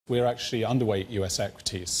we're actually underweight US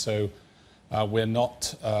equities. So we're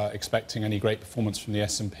not expecting any great performance from the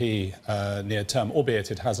S&P near term,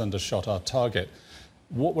 albeit it has undershot our target.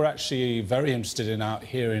 What we're actually very interested in out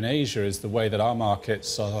here in Asia is the way that our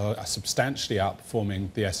markets are substantially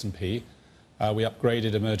outperforming the S&P. We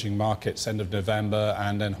upgraded emerging markets end of November,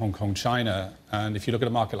 and then Hong Kong, China. And if you look at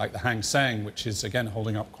a market like the Hang Seng, which is again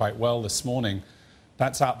holding up quite well this morning,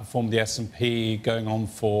 that's outperformed the S&P going on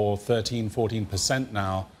for 13–14%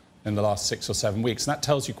 now in the last 6 or 7 weeks. And that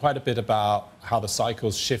tells you quite a bit about how the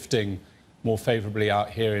cycle's shifting more favorably out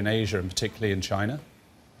here in Asia, and particularly in China.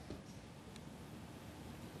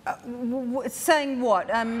 Saying what?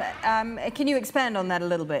 Can you expand on that a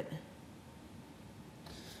little bit?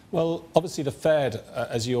 Well, obviously the Fed,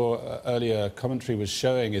 as your earlier commentary was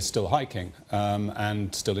showing, is still hiking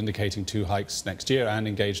and still indicating 2 hikes next year and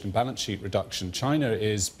engaged in balance sheet reduction. China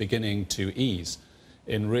is beginning to ease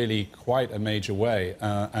in really quite a major way.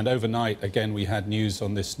 And overnight, again, we had news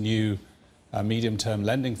on this new medium-term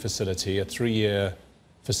lending facility, a 3-year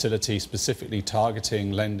facility specifically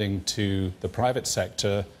targeting lending to the private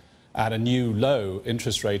sector at a new low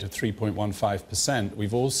interest rate of 3.15%.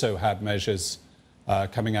 We've also had measures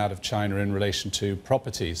coming out of China in relation to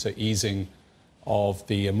property, so easing of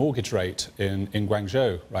the mortgage rate in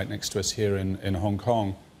Guangzhou, right next to us here in Hong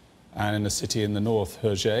Kong, and in a city in the north,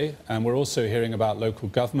 Hezhou. And we're also hearing about local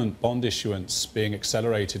government bond issuance being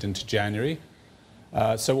accelerated into January.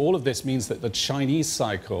 So all of this means that the Chinese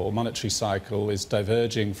cycle, monetary cycle, is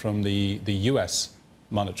diverging from the US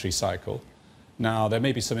monetary cycle. Now, there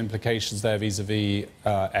may be some implications there vis-a-vis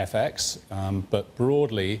FX, but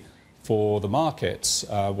broadly, for the markets,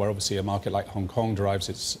 where obviously a market like Hong Kong derives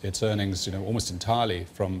its earnings, almost entirely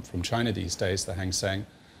from China these days, the Hang Seng,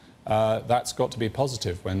 that's got to be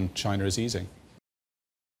positive when China is easing.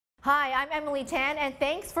 Hi, I'm Emily Tan, and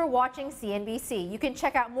thanks for watching CNBC. You can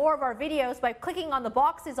check out more of our videos by clicking on the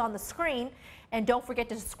boxes on the screen, and don't forget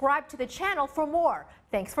to subscribe to the channel for more.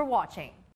 Thanks for watching.